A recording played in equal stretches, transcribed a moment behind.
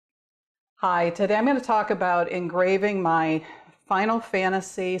Hi, today I'm going to talk about engraving my Final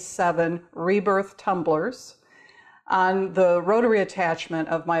Fantasy VII Rebirth tumblers on the rotary attachment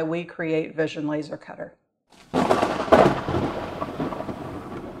of my WeCreat Vision laser cutter.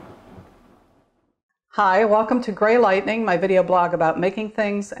 Hi, welcome to Gray Lightning, my video blog about making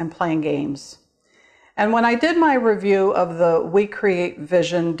things and playing games. And when I did my review of the WeCreat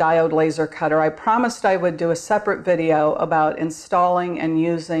Vision diode laser cutter, I promised I would do a separate video about installing and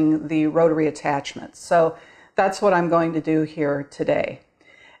using the rotary attachments. So that's what I'm going to do here today.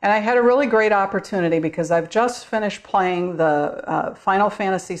 And I had a really great opportunity because I've just finished playing the Final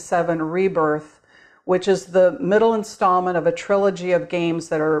Fantasy VII Rebirth, which is the middle installment of a trilogy of games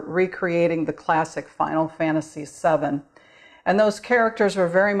that are recreating the classic Final Fantasy VII. And those characters were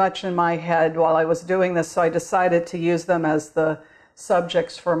very much in my head while I was doing this, so I decided to use them as the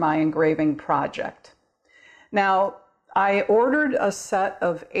subjects for my engraving project. Now, I ordered a set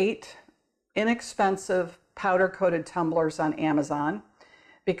of 8 inexpensive powder-coated tumblers on Amazon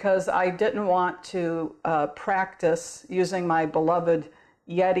because I didn't want to practice using my beloved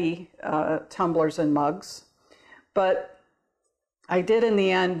Yeti tumblers and mugs. But I did in the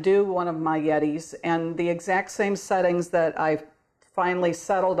end do one of my Yetis, and the exact same settings that I finally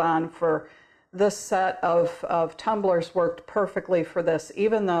settled on for this set of tumblers worked perfectly for this,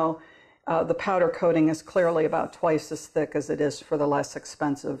 even though the powder coating is clearly about twice as thick as it is for the less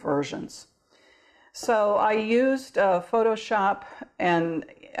expensive versions. So I used Photoshop and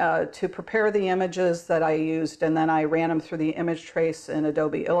to prepare the images that I used, and then I ran them through the image trace in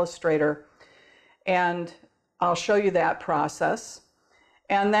Adobe Illustrator, and I'll show you that process.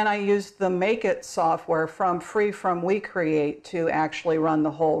 And then I used the MakeIt software free from WeCreat to actually run the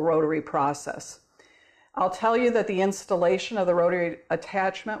whole rotary process. I'll tell you that the installation of the rotary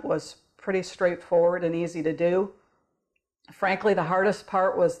attachment was pretty straightforward and easy to do. Frankly, the hardest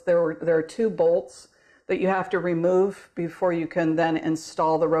part was there are 2 bolts that you have to remove before you can then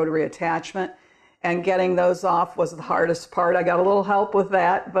install the rotary attachment. And getting those off was the hardest part. I got a little help with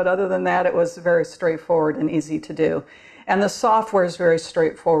that, but other than that, it was very straightforward and easy to do. And the software is very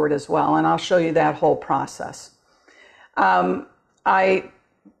straightforward as well, and I'll show you that whole process. I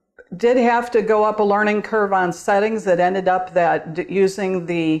did have to go up a learning curve on settings that ended up that using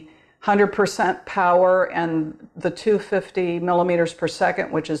the 100% power and the 250 millimeters per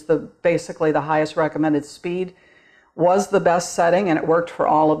second, which is basically the highest recommended speed, was the best setting, and it worked for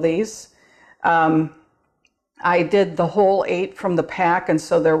all of these. I did the whole 8 from the pack, and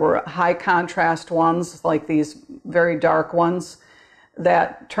so there were high contrast ones, like these very dark ones,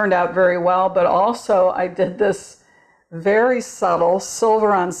 that turned out very well. But also I did this very subtle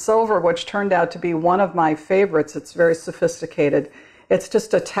silver on silver, which turned out to be one of my favorites. It's very sophisticated. It's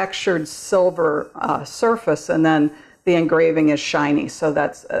just a textured silver surface, and then the engraving is shiny. So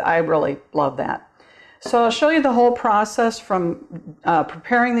I really love that. So I'll show you the whole process from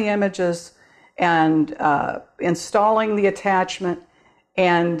preparing the images and installing the attachment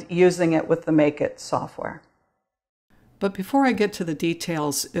and using it with the MakeIt software. But before I get to the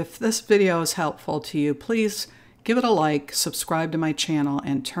details, if this video is helpful to you, please give it a like, subscribe to my channel,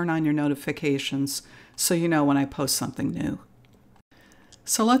 and turn on your notifications so you know when I post something new.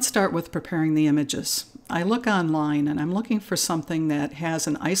 So let's start with preparing the images. I look online and I'm looking for something that has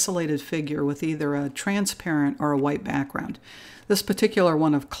an isolated figure with either a transparent or a white background. This particular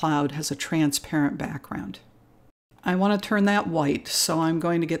one of Cloud has a transparent background. I want to turn that white, so I'm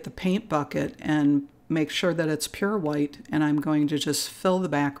going to get the paint bucket and make sure that it's pure white, and I'm going to just fill the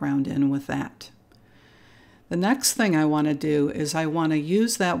background in with that. The next thing I want to do is I want to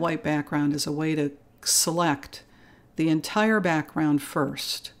use that white background as a way to select the entire background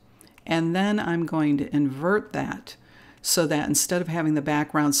first, and then I'm going to invert that so that instead of having the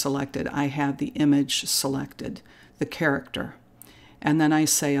background selected, I have the image selected, the character, and then I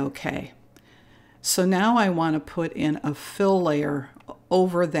say OK. So now I want to put in a fill layer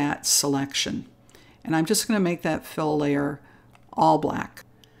over that selection, and I'm just going to make that fill layer all black.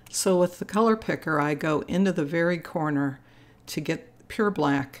 So with the color picker, I go into the very corner to get pure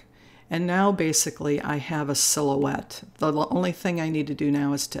black. And now basically I have a silhouette. The only thing I need to do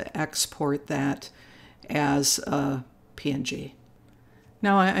now is to export that as a PNG.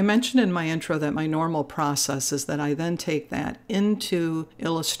 Now I mentioned in my intro that my normal process is that I then take that into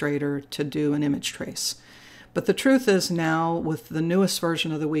Illustrator to do an image trace. But the truth is now with the newest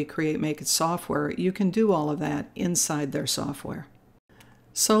version of the WeCreat MakeIt software, you can do all of that inside their software.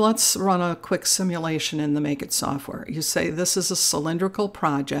 So let's run a quick simulation in the MakeIt software. You say this is a cylindrical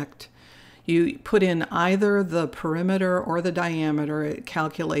project. You put in either the perimeter or the diameter, it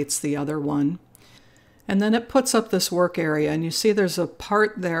calculates the other one. And then it puts up this work area, and you see there's a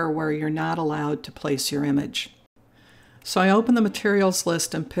part there where you're not allowed to place your image. So I open the materials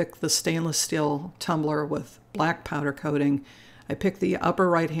list and pick the stainless steel tumbler with black powder coating. I pick the upper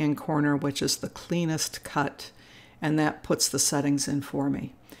right-hand corner, which is the cleanest cut, and that puts the settings in for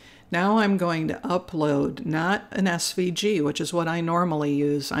me. Now I'm going to upload not an SVG, which is what I normally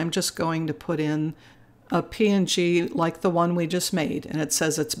use. I'm just going to put in a PNG like the one we just made, and it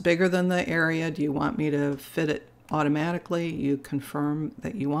says it's bigger than the area. Do you want me to fit it automatically? You confirm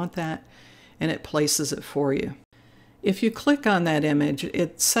that you want that, and it places it for you. If you click on that image,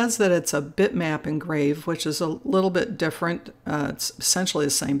 it says that it's a bitmap engrave, which is a little bit different. It's essentially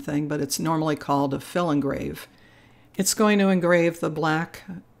the same thing, but it's normally called a fill engrave. It's going to engrave the black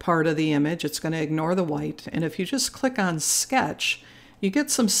part of the image. It's going to ignore the white. And if you just click on Sketch, you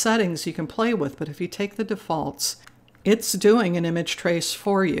get some settings you can play with. But if you take the defaults, it's doing an image trace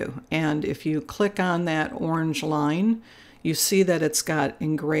for you. And if you click on that orange line, you see that it's got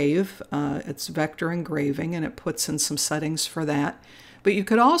engrave, it's vector engraving, and it puts in some settings for that. But you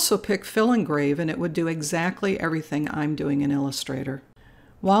could also pick fill engrave, and it would do exactly everything I'm doing in Illustrator.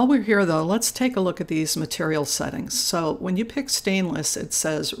 While we're here though, let's take a look at these material settings. So when you pick stainless, it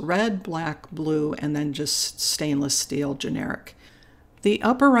says red, black, blue, and then just stainless steel generic. The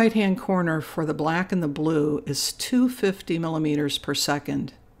upper right-hand corner for the black and the blue is 250 millimeters per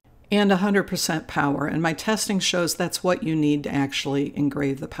second. And 100% power, and my testing shows that's what you need to actually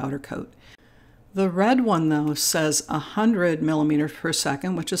engrave the powder coat. The red one though says 100 millimeters per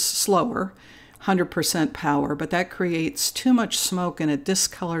second, which is slower, 100% power, but that creates too much smoke and it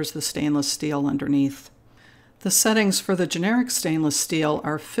discolors the stainless steel underneath. The settings for the generic stainless steel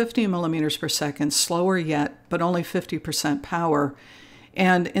are 50 millimeters per second, slower yet, but only 50% power.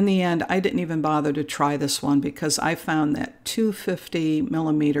 And in the end, I didn't even bother to try this one because I found that 250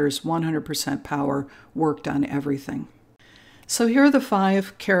 millimeters, 100% power worked on everything. So here are the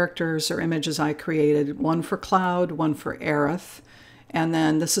 5 characters or images I created. One for Cloud, one for Aerith, and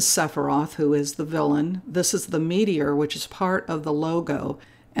then this is Sephiroth, who is the villain. This is the meteor, which is part of the logo.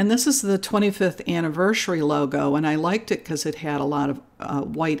 And this is the 25th anniversary logo, and I liked it because it had a lot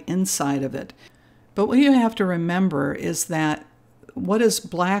of white inside of it. But what you have to remember is that what is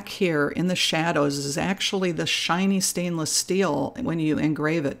black here in the shadows is actually the shiny stainless steel when you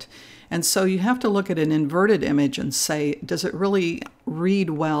engrave it. And so you have to look at an inverted image and say, does it really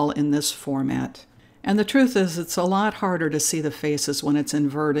read well in this format? And the truth is, it's a lot harder to see the faces when it's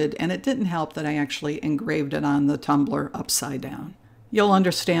inverted, and it didn't help that I actually engraved it on the tumbler upside down. You'll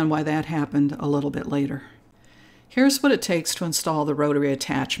understand why that happened a little bit later. Here's what it takes to install the rotary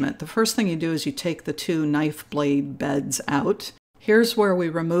attachment. The first thing you do is you take the 2 knife blade beds out. Here's where we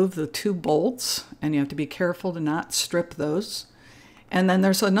remove the 2 bolts, and you have to be careful to not strip those. And then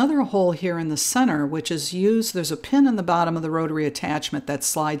there's another hole here in the center, which is used. There's a pin in the bottom of the rotary attachment that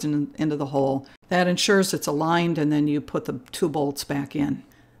slides into the hole. That ensures it's aligned, and then you put the 2 bolts back in.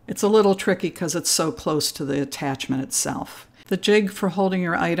 It's a little tricky because it's so close to the attachment itself. The jig for holding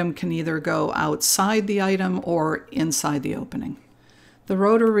your item can either go outside the item or inside the opening. The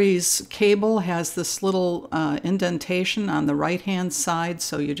Rotary's cable has this little indentation on the right-hand side,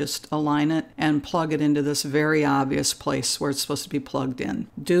 so you just align it and plug it into this very obvious place where it's supposed to be plugged in.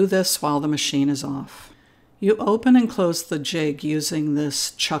 Do this while the machine is off. You open and close the jig using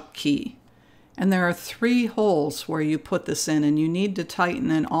this chuck key. And there are 3 holes where you put this in, and you need to tighten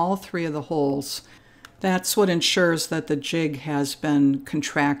in all 3 of the holes. That's what ensures that the jig has been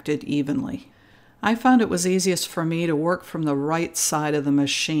contracted evenly. I found it was easiest for me to work from the right side of the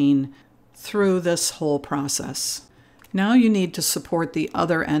machine through this whole process. Now you need to support the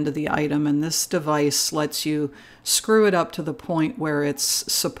other end of the item, and this device lets you screw it up to the point where it's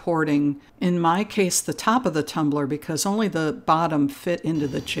supporting, in my case, the top of the tumbler because only the bottom fit into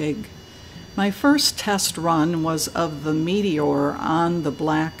the jig. My first test run was of the meteor on the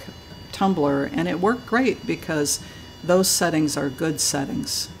black tumbler, and it worked great because those settings are good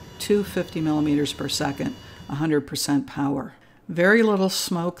settings. 250 millimeters per second, 100% power. Very little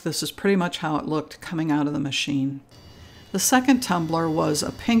smoke. This is pretty much how it looked coming out of the machine. The second tumbler was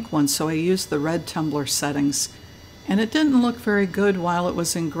a pink one, so I used the red tumbler settings. And it didn't look very good while it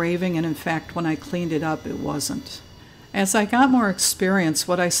was engraving, and in fact, when I cleaned it up, it wasn't. As I got more experience,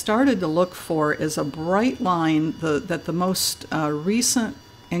 what I started to look for is a bright line that the most recent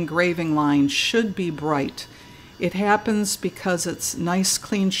engraving line should be bright. It happens because it's nice,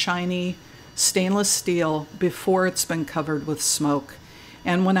 clean, shiny stainless steel before it's been covered with smoke.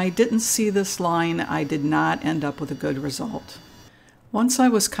 And when I didn't see this line, I did not end up with a good result. Once I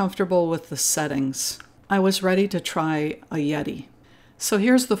was comfortable with the settings, I was ready to try a Yeti. So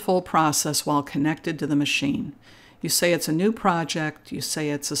here's the full process while connected to the machine. You say it's a new project, you say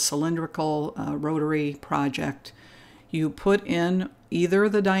it's a cylindrical rotary project. You put in either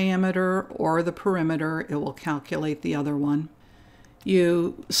the diameter or the perimeter, it will calculate the other one.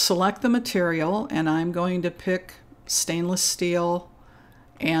 You select the material, and I'm going to pick stainless steel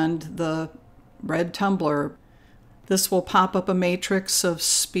and the red tumbler. This will pop up a matrix of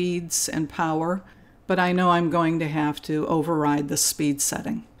speeds and power, but I know I'm going to have to override the speed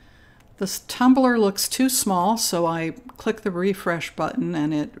setting. This tumbler looks too small, so I click the refresh button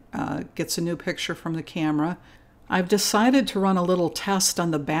and it gets a new picture from the camera. I've decided to run a little test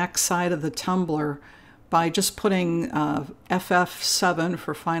on the back side of the tumbler by just putting FF7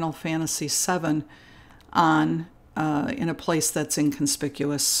 for Final Fantasy VII on in a place that's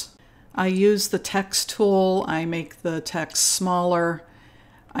inconspicuous. I use the text tool, I make the text smaller.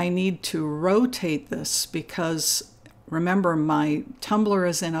 I need to rotate this because remember my tumbler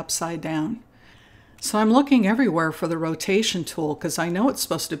is in upside down. So I'm looking everywhere for the rotation tool because I know it's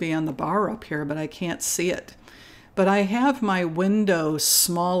supposed to be on the bar up here, but I can't see it. But I have my window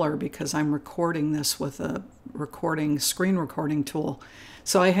smaller because I'm recording this with a screen recording tool.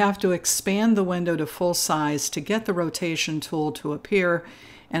 So I have to expand the window to full size to get the rotation tool to appear.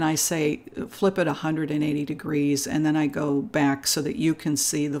 And I say flip it 180 degrees, and then I go back so that you can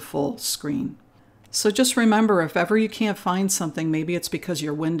see the full screen. So just remember, if ever you can't find something, maybe it's because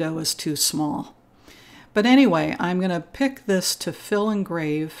your window is too small. But anyway, I'm going to pick this to fill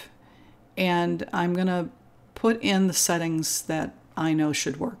engrave, and I'm going to put in the settings that I know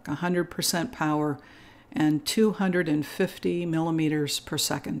should work, 100% power and 250 millimeters per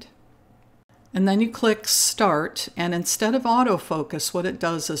second. And then you click Start, and instead of autofocus, what it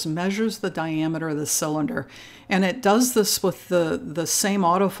does is measures the diameter of the cylinder. And it does this with the same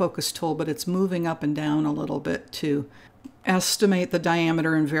autofocus tool, but it's moving up and down a little bit to estimate the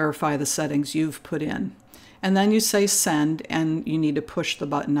diameter and verify the settings you've put in. And then you say Send, and you need to push the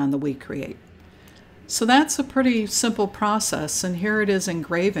button on the WeCreat. So that's a pretty simple process, and here it is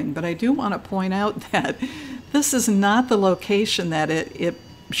engraving. But I do want to point out that this is not the location that it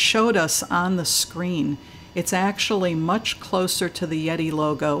showed us on the screen. It's actually much closer to the Yeti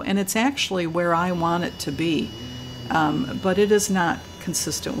logo, and it's actually where I want it to be, but it is not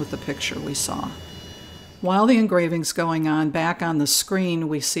consistent with the picture we saw. While the engraving's going on, back on the screen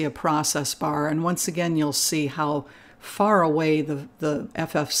we see a process bar, and once again you'll see how far away the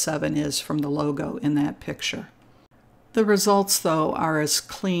FF7 is from the logo in that picture. The results, though, are as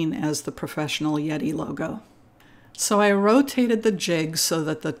clean as the professional Yeti logo. So I rotated the jig so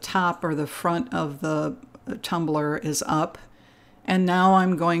that the top or the front of the tumbler is up, and now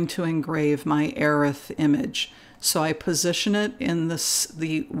I'm going to engrave my Aerith image. So I position it in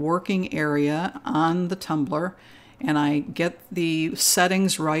the working area on the tumbler, and I get the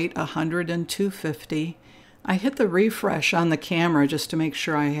settings right, 100 and 250. I hit the refresh on the camera just to make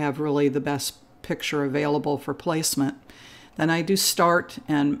sure I have really the best picture available for placement. Then I do Start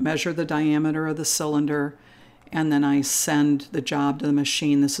and measure the diameter of the cylinder, and then I send the job to the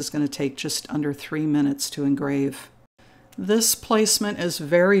machine. This is going to take just under 3 minutes to engrave. This placement is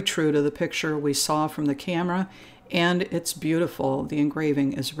very true to the picture we saw from the camera, and it's beautiful. The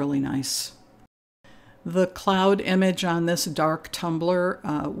engraving is really nice. The cloud image on this dark tumbler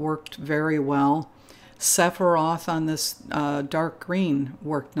worked very well. Sephiroth on this dark green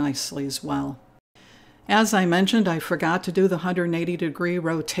worked nicely as well. As I mentioned, I forgot to do the 180-degree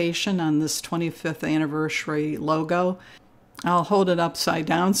rotation on this 25th anniversary logo. I'll hold it upside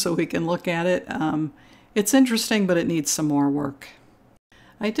down so we can look at it. It's interesting, but it needs some more work.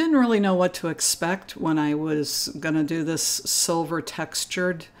 I didn't really know what to expect when I was going to do this silver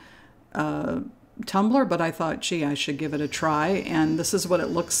textured tumbler, but I thought, gee, I should give it a try. And this is what it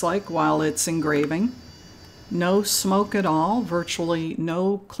looks like while it's engraving. No smoke at all, virtually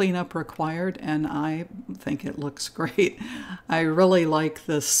no cleanup required, and I think it looks great. I really like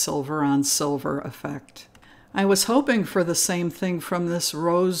this silver on silver effect. I was hoping for the same thing from this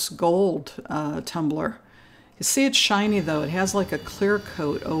rose gold tumbler. You see it's shiny though, it has like a clear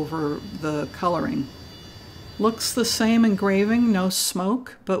coat over the coloring. Looks the same engraving, no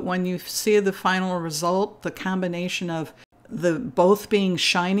smoke, but when you see the final result, the combination of both being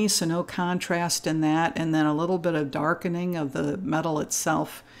shiny, so no contrast in that, and then a little bit of darkening of the metal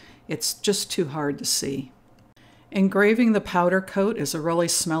itself, it's just too hard to see. Engraving the powder coat is a really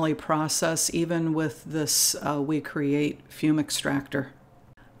smelly process, even with this WeCreat fume extractor.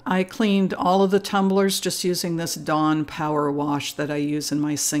 I cleaned all of the tumblers just using this Dawn power wash that I use in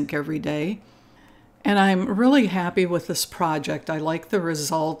my sink every day. And I'm really happy with this project. I like the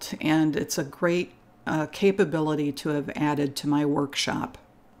result, and it's a great capability to have added to my workshop.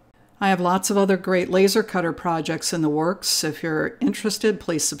 I have lots of other great laser cutter projects in the works. If you're interested,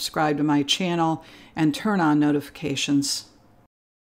 please subscribe to my channel and turn on notifications.